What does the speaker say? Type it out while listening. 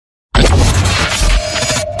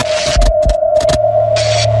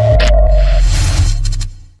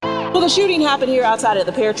shooting happened here outside of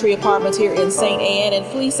the Pear Tree Apartments here in St. Anne, and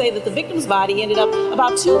police say that the victim's body ended up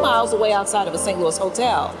about 2 miles away outside of a St. Louis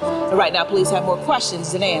hotel. And right now, police have more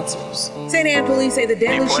questions than answers. St. Anne police say the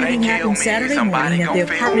deadly shooting happened Saturday morning at the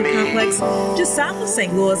apartment complex just south of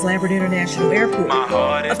St. Louis Lambert International Airport.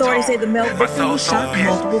 Authorities say the male victim was shot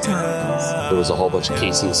multiple times. There was a whole bunch of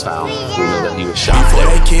casings found. We know that he was shot. Before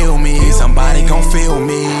they kill me, somebody gon' feel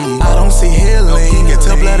me. I don't see healing, get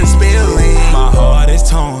till blood is spilling. My heart is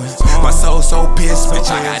torn, my soul so pissed.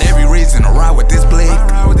 Bitch, I got every reason to ride with this blick.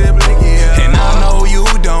 And I know you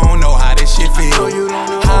don't know how this shit feel.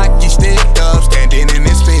 Hockey sticked up, standing in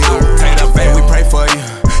this field. Take the bait, we pray for you.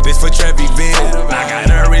 This for Trevyville. I got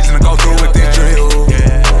every reason to go through with this drill.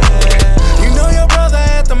 You know your brother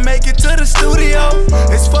had to make it to the studio.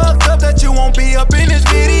 It's fucked up that you won't be up in this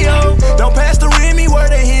video. Don't pass the Remy where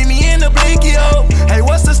they hit me in the blinky, yo. Hey,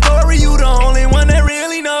 what's the story? You the only one that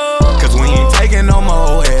really know. Cause we ain't taking no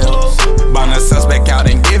more L's. Bound the suspect out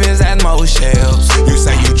and give his ass more shells. You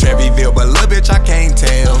say you Trevyville, but little bitch, I can't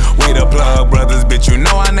tell. We the plug brothers, bitch, you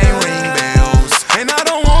know our name ring bells. And I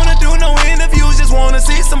don't wanna do no interviews, just wanna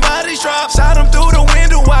see somebody drop. Shot him through the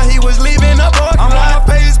window while he was leaving the parking lot. I'm on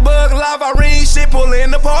Facebook Live, I ring shit, pull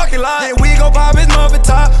in the parking lot. And we gon' pop his muffin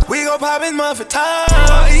top, we gon' pop his muffin top.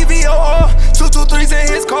 EVOR, 223's in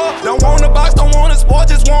his car. Don't want a box, don't want a sport,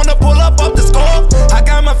 just wanna pull up the score. I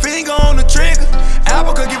got my finger on the trigger.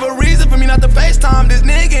 Apple could give a reason for me not to FaceTime this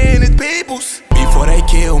nigga and his peoples. Before they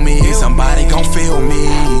kill me, somebody gon' feel me.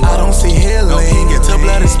 I don't see healing, get till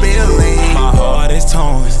blood is spilling. My heart is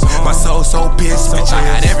torn, my soul so pissed. Bitch, I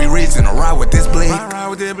got every reason to ride with this blick.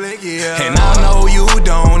 And I know you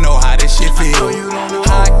don't know how this shit feel.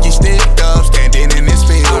 Hockey sticked up, standing in this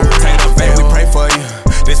field. Take the bait, we pray for you.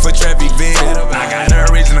 This for Trevyville. I got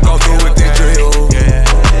every reason to go through with this drill.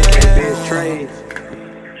 Jaybiz, Treyz.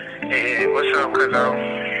 Hey, what's up,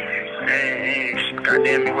 cuzzo? Hey,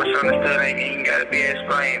 goddamn me, what's understood ain't even gotta be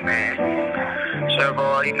explained, man. Sure,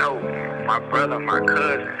 boy, you know, my brother, my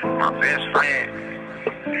cousin, my best friend,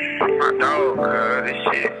 my dog, cuz,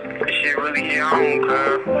 this shit really hit home,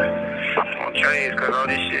 cuz. On Treyz, cuz all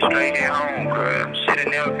this shit straight hit home, cuz.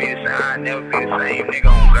 Shit'll never be the same, I'll never be the same nigga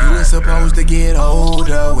on God. You were supposed to get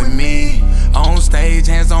older with me. On stage,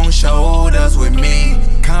 hands on shoulders with me.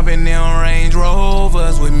 Comping them Range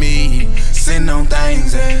Rovers with me. Sitting on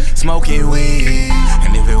things and smoking weed.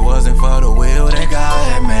 And if it wasn't for the will that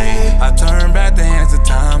God had made, I turn back the hands of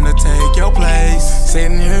time to take your place.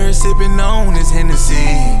 Sitting here sipping on this Hennessy,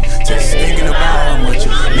 just thinking about how much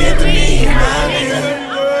you meant to me, my nigga.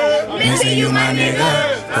 Missing you, my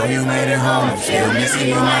nigga. Oh, you made it home, I'm still missing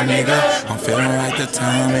you, my nigga. I'm feeling like the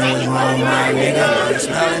timing was wrong, my nigga.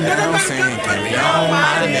 Smelling that I'm saying, carry on,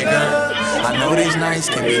 my nigga. I know these nights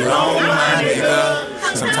can be long, my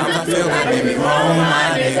nigga. Sometimes I feel like they be wrong,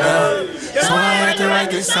 my nigga. So I had to write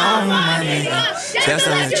this song, my nigga, just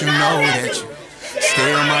to let you know that you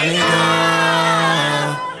still my nigga.